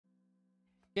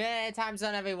Good time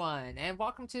zone, everyone, and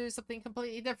welcome to something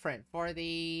completely different for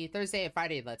the Thursday and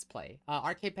Friday Let's Play.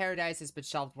 Arcade Paradise has been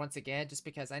shelved once again just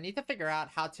because I need to figure out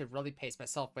how to really pace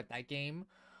myself with that game.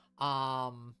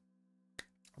 Um,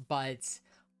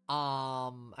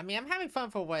 I mean, I'm having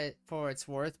fun for it's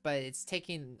worth, but it's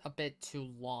taking a bit too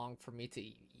long for me to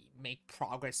make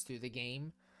progress through the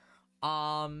game.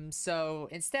 So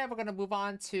instead we're gonna move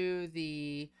on to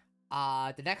the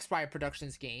next Riot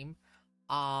Productions game.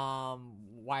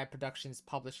 Riot Productions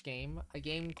published game, a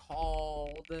game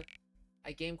called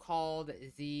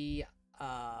the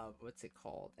what's it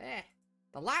called?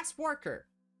 The Last Worker.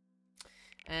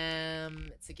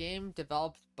 It's a game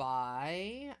developed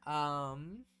by a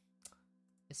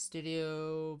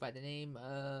studio by the name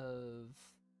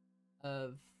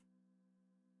of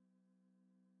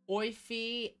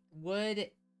Oify Wolf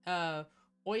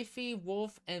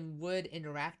and Wood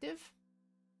Interactive.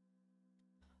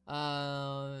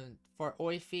 For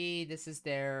Oify, this is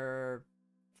their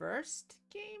first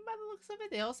game by the looks of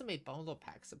it. They also made bundle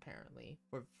packs apparently.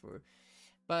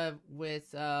 But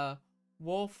with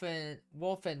Wolf and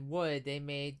Wood, they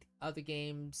made other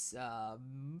games,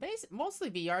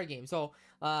 mostly VR games. So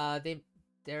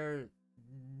their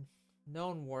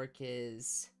known work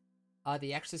is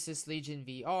the Exorcist Legion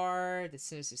VR, the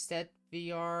Sinister Stead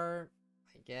VR,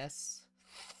 I guess.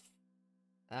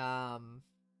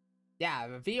 Yeah,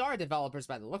 VR developers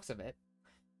by the looks of it.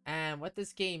 And what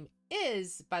this game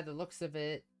is, by the looks of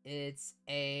it, it's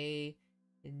a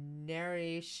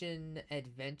narration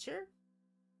adventure.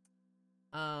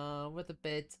 With a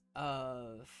bit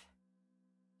of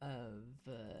oh,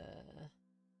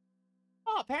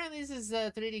 apparently this is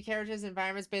 3D characters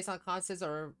environments based on concepts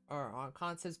or on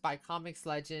concepts by comics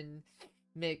legend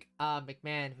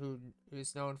McMahon,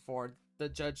 who's known for the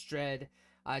Judge Dredd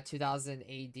 2000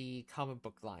 AD comic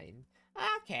book line.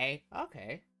 Okay.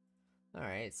 All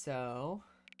right, so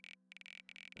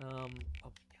oh my god.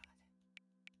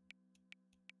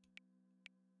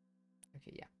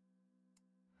 Okay, yeah.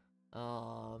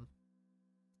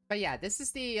 But yeah, this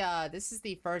is the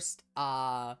first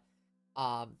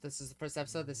this is the first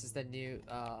episode. This is the new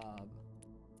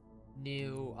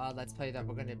let's play that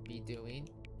we're gonna be doing.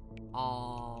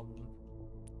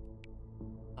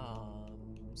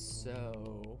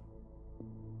 So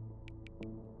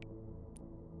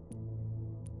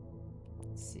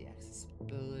let's see,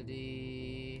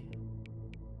 accessibility.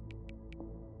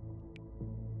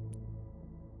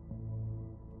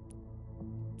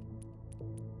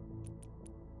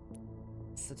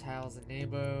 Subtitles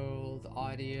enabled,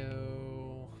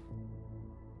 audio.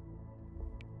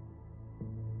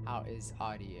 How is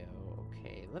audio?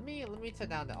 Okay, let me turn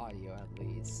down the audio at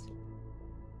least.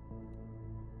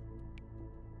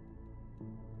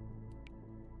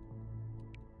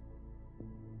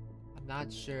 I'm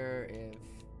not sure if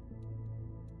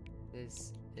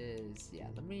this is, yeah,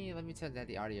 let me turn down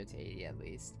the audio to 80 at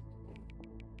least.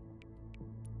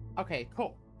 Okay,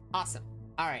 cool. Awesome.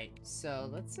 All right, so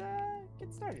let's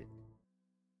get started.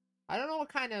 I don't know what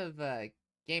kind of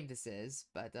game this is,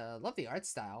 but love the art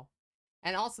style,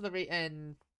 and also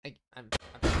I'm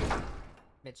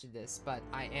mentioned this, but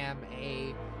I am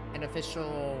an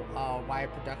official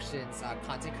Riot Productions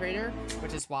content creator,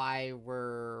 which is why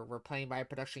we're playing Riot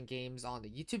Production games on the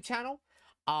YouTube channel.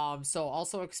 So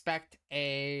also expect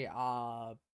a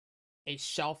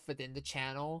shelf within the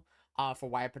channel for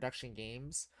Riot Production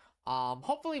games.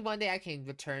 Hopefully one day I can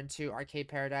return to Arcade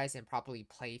Paradise and properly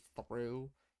play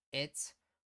through it.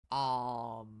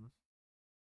 But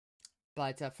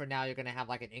for now you're gonna have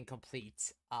like an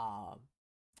incomplete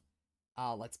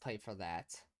let's play for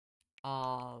that.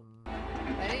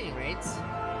 At any rate,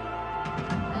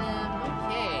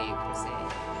 okay, proceed.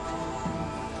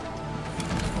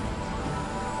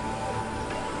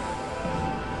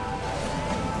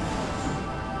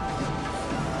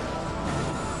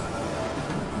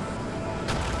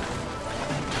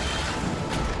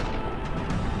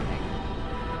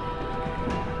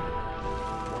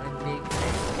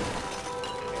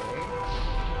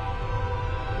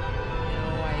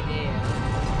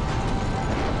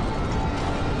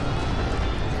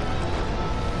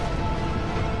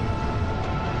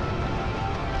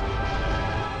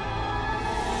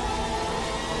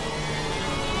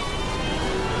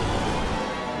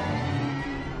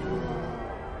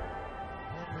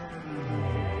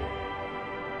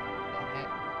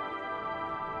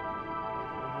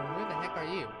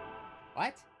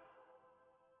 What?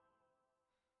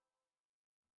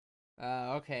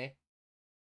 Okay.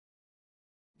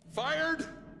 Fired?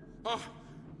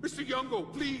 Mr. Youngo,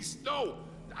 please, no!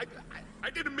 I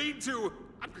didn't mean to!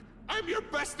 I'm your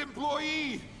best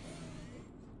employee!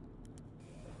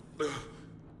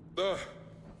 Oh,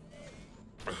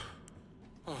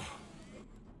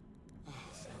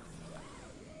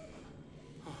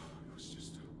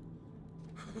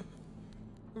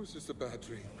 it was just a bad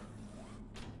dream.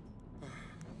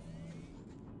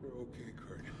 You're okay,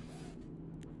 Kurt.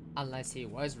 Unless he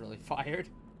was really fired.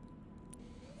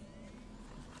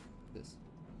 This.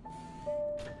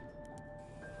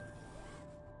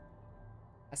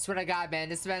 I swear to God, man,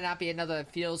 this better not be another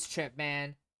fields trip,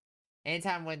 man.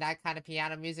 Anytime when that kind of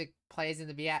piano music plays in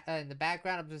the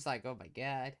background, I'm just like, oh my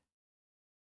God.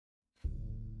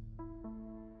 Oh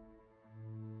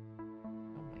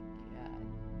my God.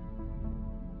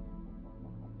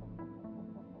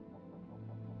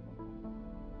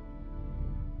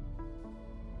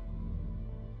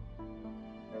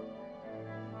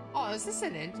 Oh, is this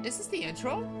is this the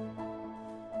intro?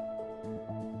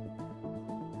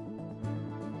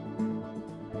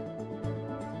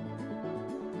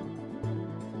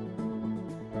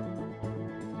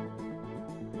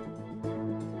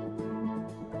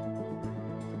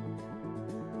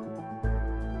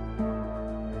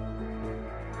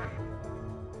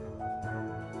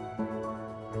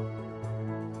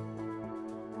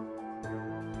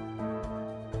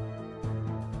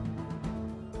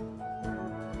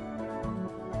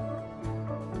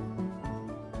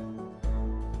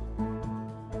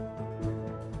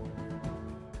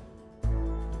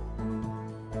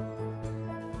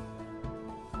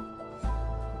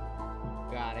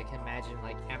 God, I can imagine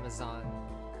like Amazon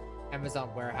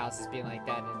warehouses being like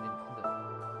that in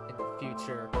the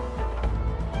future.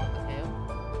 What the hell?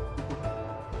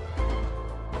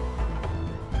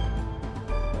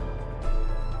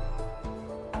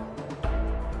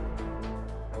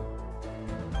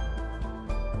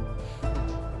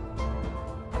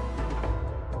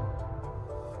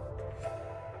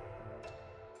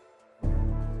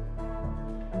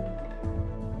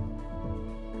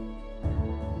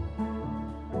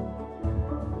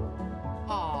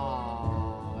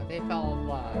 They fell in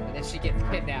love, and then she gets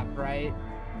kidnapped, right?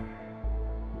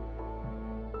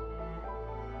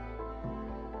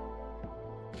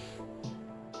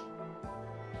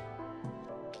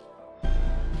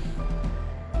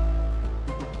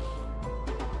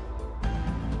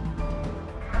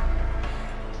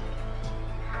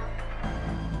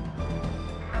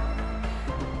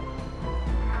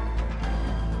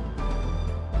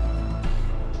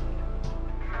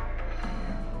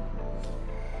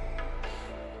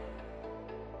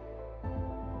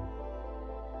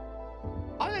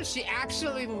 She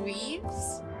actually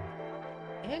leaves?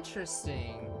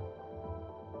 Interesting.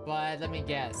 But let me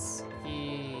guess.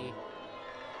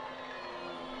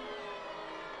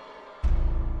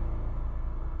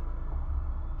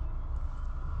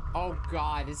 Oh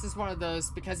God, this is one of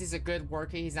those, because he's a good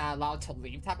worker, he's not allowed to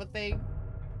leave type of thing?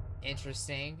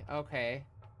 Interesting. Okay.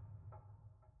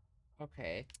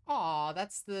 Okay. Aw,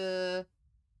 that's the...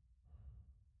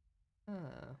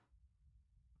 Huh.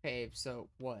 Okay, so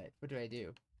what? What do I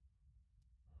do?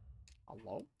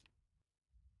 Hello?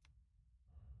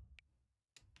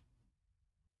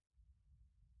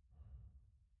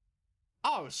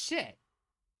 Oh, shit!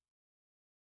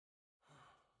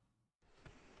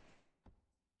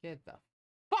 Get the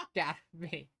fuck out of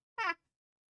me!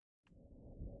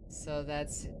 So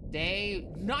that's day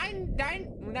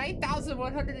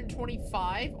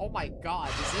 9,125. Oh my God,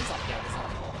 this is like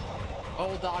Amazon.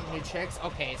 Old dog, new tricks.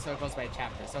 Okay, so it goes by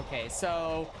chapters. Okay,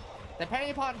 so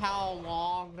depending upon how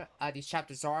long these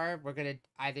chapters are, we're gonna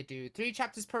either do 3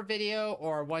 chapters per video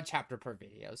or 1 chapter per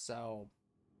video. So,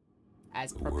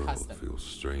 as per custom. The world feels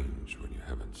strange when you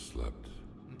haven't slept.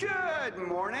 Good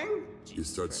morning. You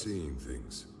start seeing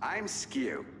things. I'm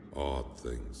Skew. Odd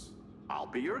things. I'll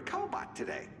be your cobot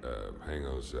today. Hang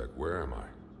on a sec. Where am I?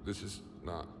 This is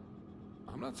not...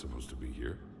 I'm not supposed to be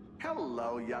here.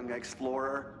 Hello, young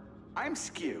explorer. I'm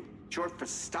Skew, short for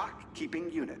Stock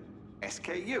Keeping Unit.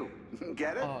 SKU.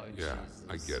 Get it? Oh, yeah, Jesus.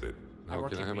 I get it. Now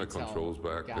can I have my controls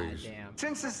back, please? Damn.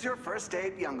 Since this is your first day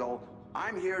at Youngle,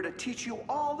 I'm here to teach you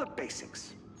all the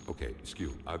basics. Okay,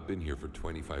 Skew, I've been here for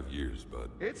 25 years, but...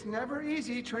 It's never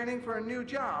easy training for a new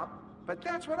job, but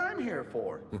that's what I'm here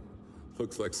for.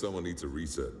 Looks like someone needs a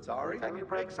reset. Sorry? Time you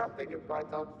break something, you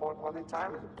write down for one in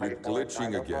time. You're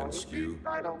glitching again, Skew.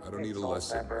 I don't need a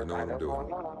lesson. I know what I'm doing.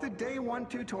 The day 1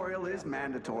 tutorial is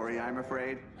mandatory, I'm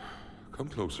afraid. Come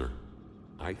closer.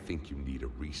 I think you need a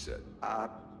reset.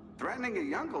 Threatening a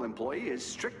Youngle employee is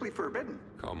strictly forbidden.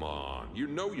 Come on. You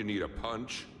know you need a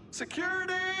punch.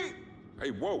 Security! Hey,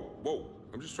 whoa, whoa.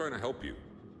 I'm just trying to help you.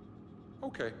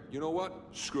 Okay, you know what?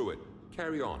 Screw it.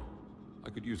 Carry on. I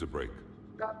could use a break.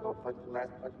 Got no foot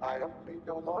left, but I don't need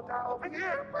no more down over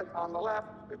here. But on the left,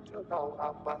 if you go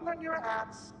up, button on your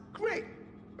hats. Great.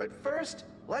 But first,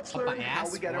 let's Up my learn how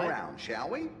ass? we get What? around, shall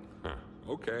we? Huh.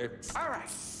 Okay. All right.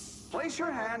 Place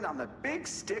your hand on the big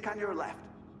stick on your left.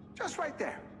 Just right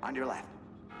there, on your left.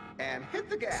 And hit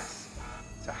the gas.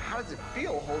 So how does it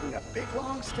feel holding a big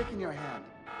long stick in your hand?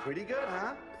 Pretty good,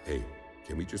 huh? Hey,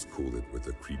 can we just cool it with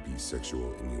a creepy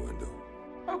sexual innuendo?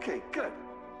 Okay, good.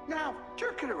 Now,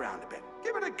 jerk it around a bit.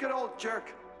 Give it a good old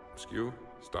jerk. Skew,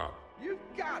 stop. You've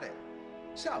got it.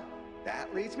 So,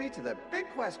 that leads me to the big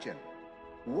question.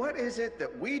 What is it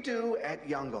that we do at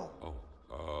Youngle?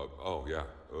 Oh, yeah.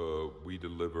 We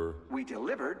deliver. We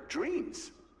deliver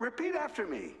dreams. Repeat after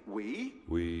me. We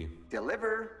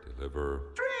deliver deliver.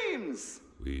 dreams.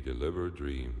 We deliver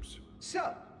dreams.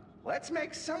 So, let's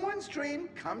make someone's dream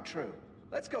come true.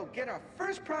 Let's go get our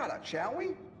first product, shall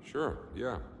we? Sure,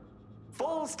 yeah.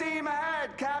 Full steam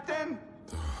ahead, Captain.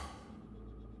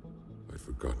 I'd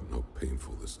forgotten how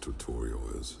painful this tutorial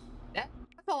is. That's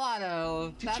a lot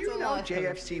of. Did That's you a know lot of-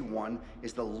 JFC1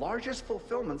 is the largest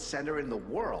fulfillment center in the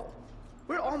world?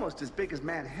 We're almost as big as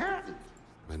Manhattan.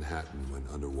 Manhattan went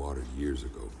underwater years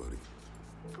ago, buddy.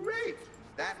 Great.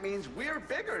 That means we're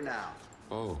bigger now.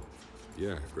 Oh,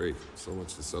 yeah, great. So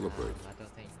much to celebrate. I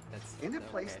don't think that's. In a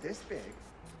place okay. this big,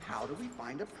 how do we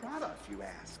find a product, you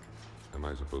ask? Am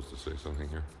I supposed to say something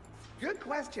here? Good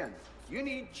question. You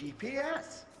need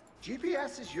GPS.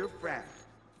 GPS is your friend,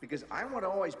 because I want to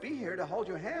always be here to hold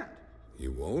your hand.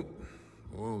 You won't?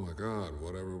 Oh my god,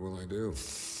 whatever will I do?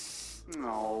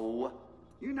 No.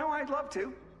 You know I'd love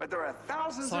to, but there are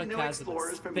thousands of new Sarcasm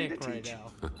explorers is for me to thick right teach.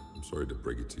 now. I'm sorry to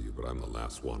break it to you, but I'm the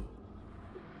last one.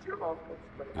 You're welcome.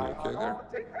 You okay there?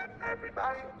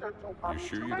 You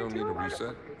sure you don't need a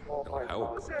reset? It'll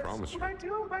help, I promise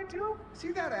you.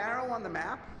 See that arrow on the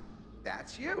map?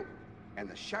 That's you. And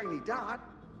the shiny dot,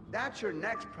 that's your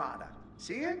next product.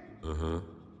 See it? Uh-huh.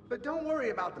 But don't worry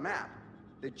about the map.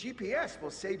 The GPS will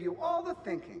save you all the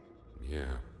thinking. Yeah,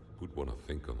 who'd want to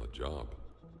think on the job?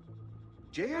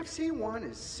 JFC1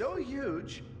 is so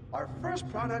huge, our first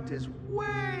product is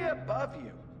way above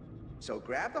you. So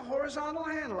grab the horizontal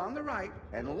handle on the right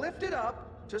and lift it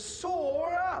up to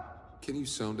soar up. Can you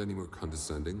sound any more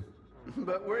condescending?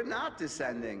 But we're not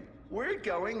descending. We're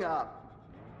going up.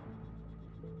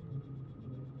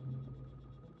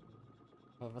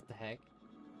 Oh, what the heck?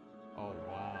 Oh,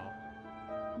 wow.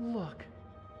 Look,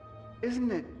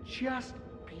 isn't it just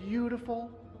beautiful?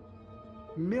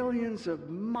 Millions of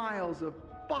miles of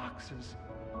boxes,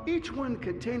 each one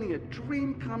containing a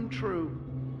dream come true.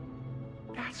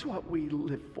 That's what we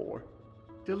live for,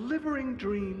 delivering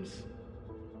dreams.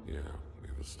 Yeah,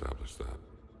 we've established that.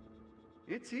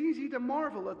 It's easy to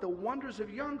marvel at the wonders of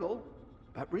Youngle,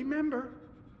 but remember,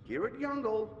 here at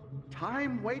Youngle,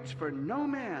 time waits for no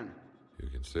man. You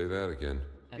can say that again.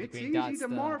 And the It's green easy dot's to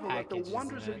the marvel at the package,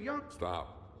 wonders isn't of it? Youngle.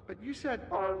 Stop. But you said,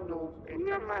 oh no, in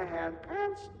my hand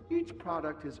pants. Each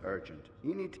product is urgent.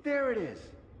 You need to, there it is.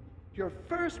 Your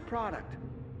first product.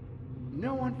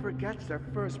 No one forgets their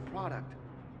first product.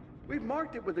 We've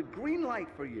marked it with a green light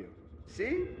for you.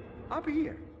 See? Up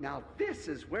here. Now this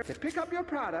is where to pick up your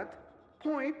product,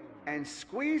 point, and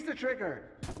squeeze the trigger.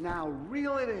 Now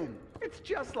reel it in. It's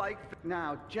just like,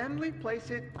 now gently place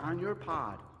it on your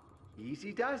pod.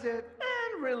 Easy does it.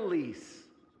 And release.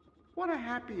 What a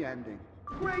happy ending.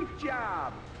 Great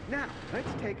job! Now, let's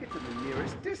take it to the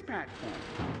nearest dispatch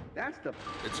point. That's the...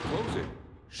 It's closing.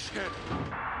 Shit.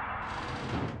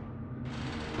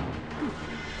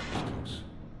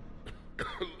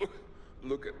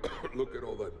 look at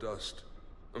all that dust.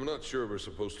 I'm not sure we're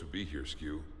supposed to be here,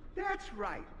 Skew. That's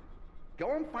right.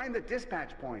 Go and find the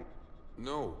dispatch point.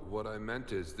 No, what I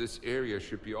meant is this area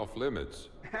should be off limits.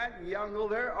 At Youngle,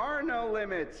 there are no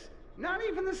limits. Not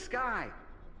even the sky.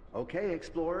 Okay,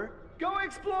 Explorer. Go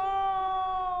explore!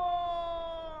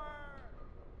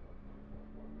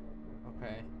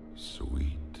 Okay.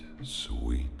 Sweet,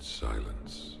 sweet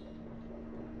silence.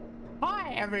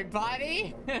 Hi,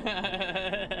 everybody!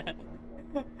 I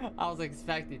was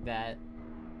expecting that.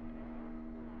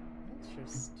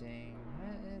 Interesting.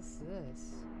 What is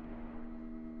this?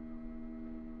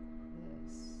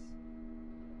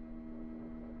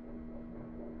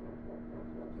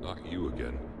 Not you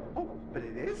again. Oh, but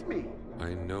it is me.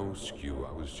 I know, Skew.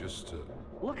 I was just,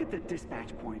 Look at the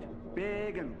dispatch point.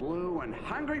 Big and blue and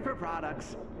hungry for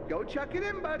products. Go chuck it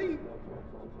in, buddy.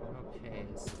 Okay,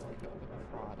 so pick up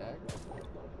the product.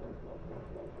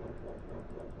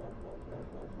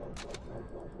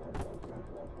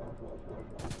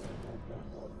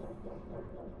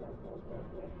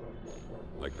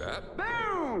 like that?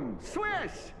 Boom!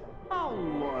 Swish! Oh,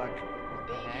 look.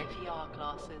 Baby VR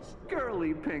glasses.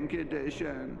 Girly pink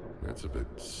edition. That's a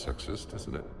bit sexist,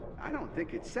 isn't it? I don't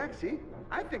think it's sexy.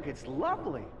 I think it's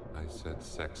lovely. I said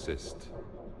sexist.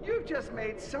 You've just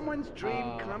made someone's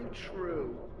dream come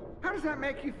true. How does that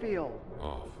make you feel?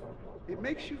 Off. It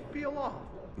makes you feel off.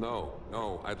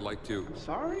 No, I'd like to...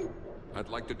 Sorry? I'd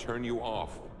like to turn you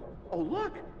off. Oh,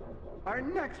 look! Our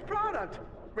next product!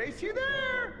 Race you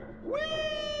there! Whee!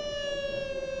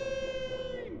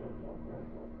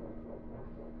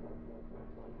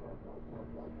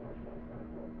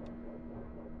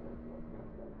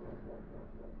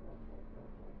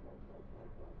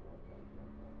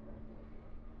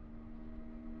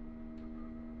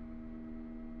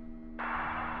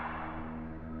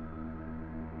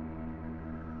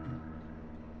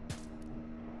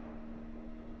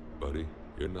 Buddy,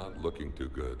 you're not looking too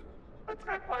good. I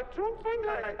don't think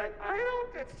I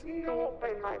don't get snow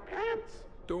in my pants.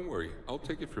 Don't worry, I'll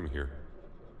take it from here.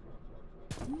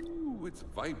 Ooh, it's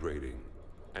vibrating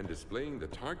and displaying the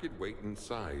target weight and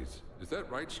size. Is that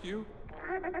right, Skew?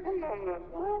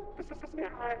 No. This is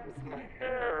behind my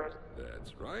hair.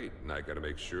 That's right, and I gotta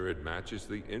make sure it matches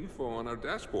the info on our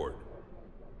dashboard.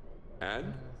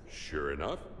 And, sure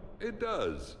enough, it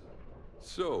does.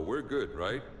 So, we're good,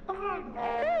 right? Oh,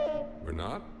 no. We're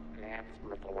not? That's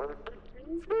before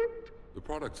The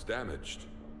product's damaged,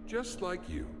 just like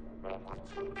you.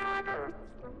 what's the matter?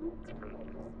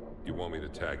 You want me to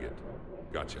tag it?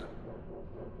 Gotcha.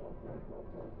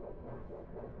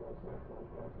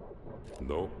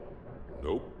 Nope.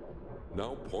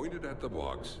 Now point it at the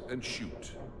box and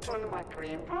shoot. One of my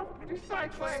dream pump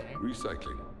recycling.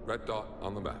 Recycling. Red dot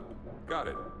on the map. Got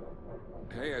it.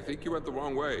 Hey, I think you went the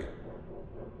wrong way.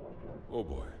 Oh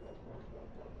boy.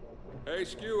 Hey,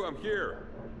 Skew, I'm here.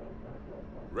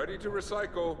 Ready to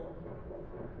recycle.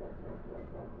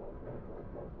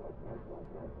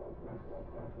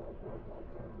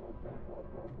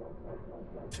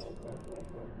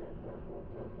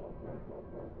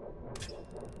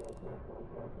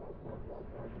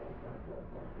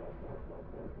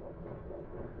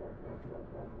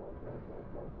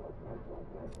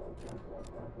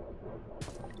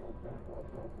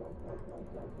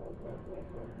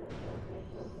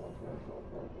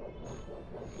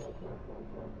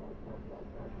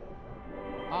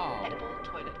 Oh. Edible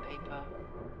toilet paper.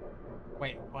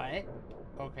 Wait, what?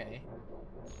 Okay.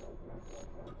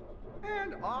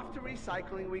 And off to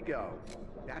recycling we go.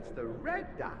 That's the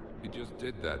red dot. You just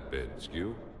did that bit,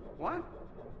 Skew. What?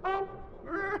 Oh,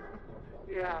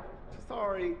 yeah.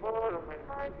 Sorry. Oh,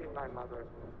 remind me, my mother.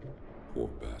 Poor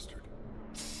bastard.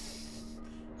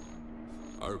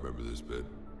 I remember this bit.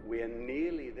 We're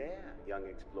nearly there, young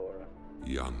explorer.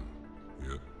 Young.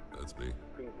 Yeah, that's me.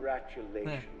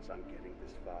 Congratulations on getting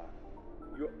this far.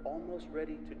 You're almost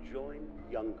ready to join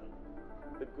Youngle,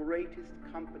 the greatest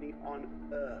company on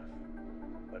Earth.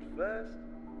 But first,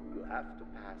 you have to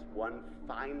pass one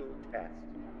final test.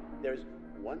 There's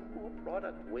one more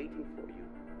product waiting for you,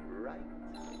 right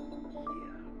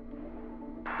here.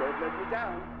 Don't let me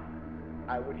down.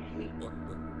 I would hate...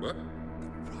 What?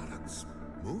 The product's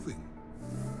moving.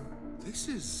 This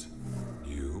is...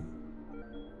 new?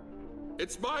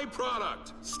 It's my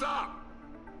product! Stop!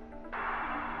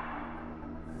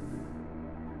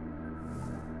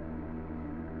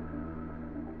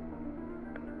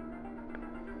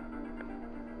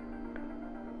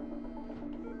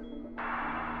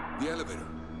 The elevator.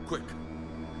 Quick.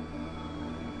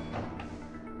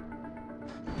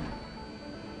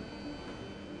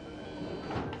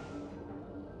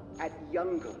 At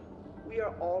Youngle, we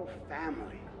are all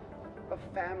family. A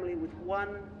family with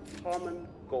one common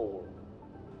goal.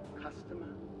 Customer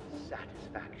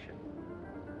satisfaction.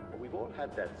 But we've all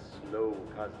had that slow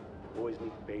cousin who always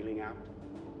needs bailing out.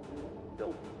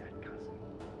 Don't be that cousin.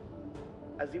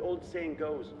 As the old saying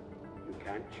goes, you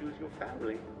can't choose your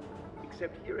family.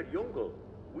 Except here at Youngle,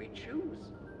 we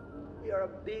choose. We are a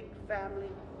big family,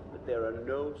 but there are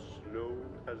no slow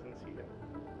cousins here.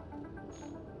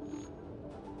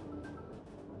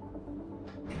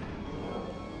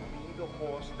 Be the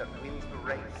horse that wins the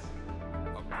race.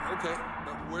 Okay,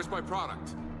 where's my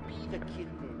product? Be the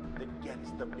kitten that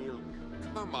gets the milk.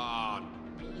 Come on.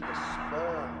 Be the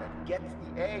sperm that gets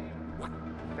the egg. What?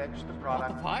 Fetch the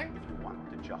product fuck? if you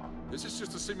want the job. This is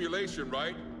just a simulation,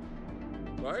 right?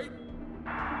 Right?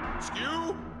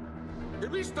 Skew?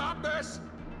 Can we stop this?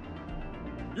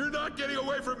 You're not getting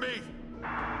away from me!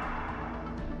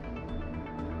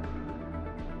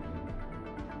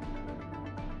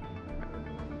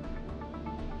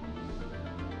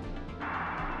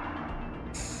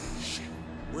 Shit,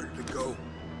 where did it go?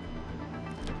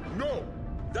 No!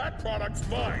 That product's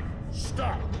mine!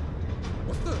 Stop!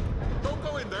 What the? Don't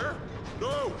go in there!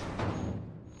 No!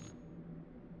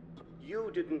 You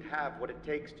you didn't have what it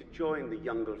takes to join the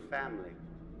Youngle family.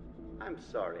 I'm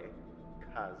sorry,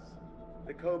 cuz.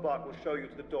 The cobot will show you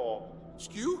to the door.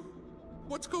 Skew?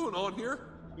 What's going on here?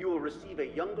 You will receive a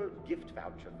Youngle gift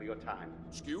voucher for your time.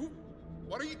 Skew?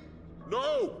 What are you...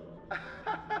 No!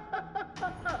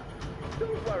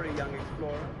 Don't worry, young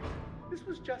explorer. This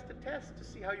was just a test to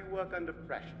see how you work under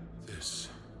pressure. This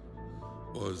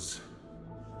was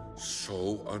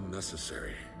so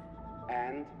unnecessary.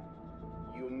 And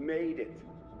you made it.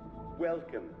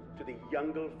 Welcome to the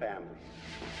Youngle family.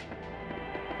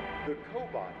 The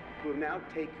cobot will now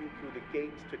take you through the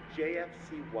gates to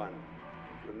JFC-1.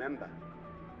 Remember,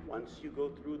 once you go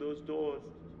through those doors,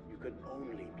 you can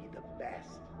only be the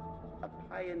best. A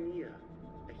pioneer,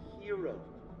 a hero,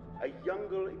 a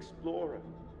Youngle explorer.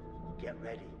 Get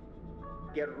ready.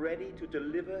 Get ready to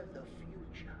deliver the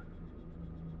future.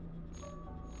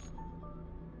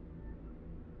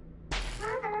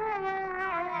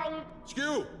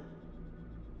 Skew!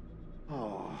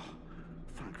 Oh,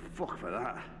 thank fuck for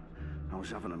that. I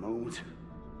was having a moment.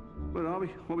 Where are we?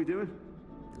 What are we doing?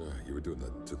 You were doing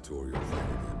that tutorial thing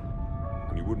again.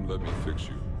 And you wouldn't let me fix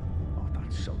you. Oh,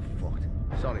 that's so fucked.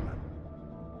 Sorry, man.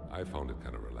 I found it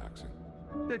kind of relaxing.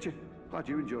 Did you? Glad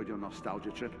you enjoyed your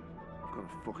nostalgia trip. I've got a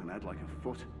fucking head like a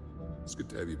foot. It's good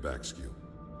to have you back, Skew.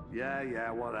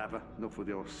 Yeah, whatever. Enough with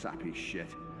your sappy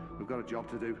shit. We've got a job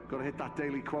to do. Got to hit that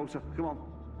daily quota. Come on.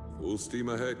 Full steam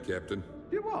ahead, Captain.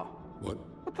 You what? What?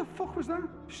 What the fuck was that?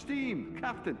 Steam,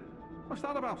 Captain. What's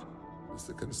that about? It's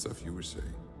the kind of stuff you were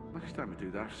saying. Next time we do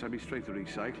that, send me straight to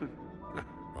recycling.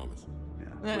 Promise.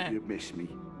 Yeah, but you miss me.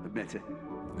 Admit it.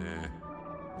 Nah.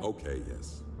 Okay,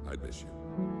 yes. I'd miss you.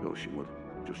 Of course you would.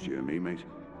 Just you and me, mate.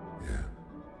 Yeah.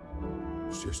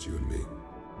 It's just you and me.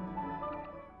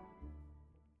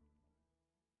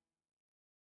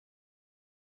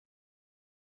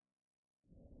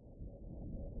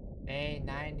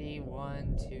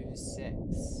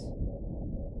 A9126.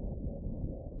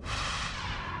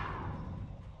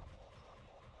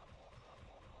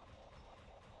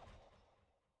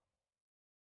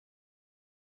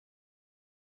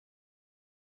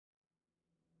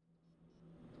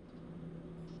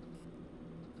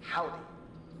 Howdy.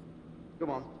 Come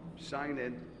on, sign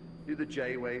in. Do the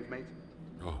J-wave, mate.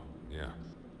 Oh, yeah.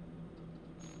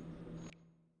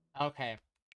 Okay.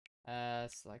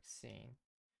 Select scene.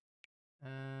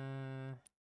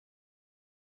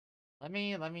 Let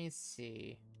me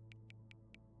see.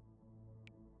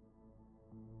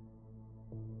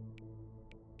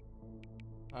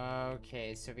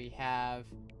 Okay, so we have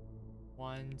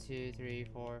 1, 2, 3,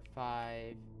 4,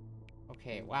 5.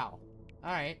 Okay, wow.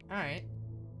 Alright.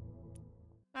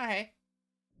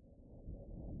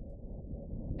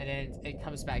 And then it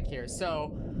comes back here.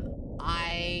 So,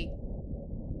 I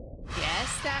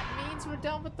guess that means we're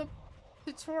done with the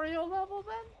tutorial level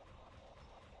then?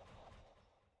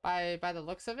 By the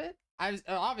looks of it?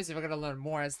 Obviously we're gonna learn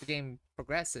more as the game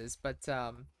progresses, but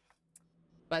yeah,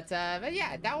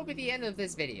 that will be the end of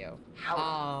this video.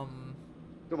 Come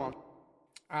on.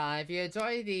 If you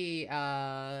enjoy the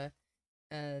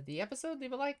episode,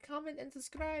 leave a like, comment, and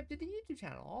subscribe to the YouTube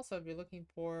channel. Also, if you're looking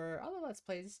for other Let's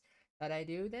Plays that I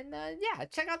do, then yeah,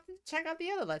 check out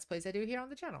the other Let's Plays I do here on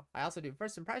the channel. I also do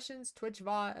first impressions, Twitch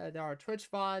VOD, there are Twitch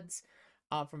VODs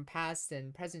from past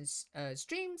and present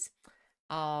streams,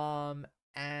 and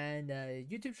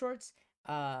YouTube shorts,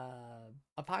 a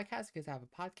podcast because I have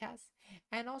a podcast,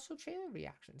 and also trailer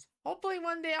reactions. Hopefully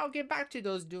one day I'll get back to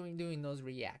those doing those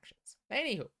reactions. But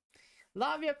anywho,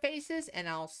 love your faces, and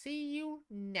I'll see you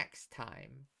next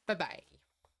time. Bye bye.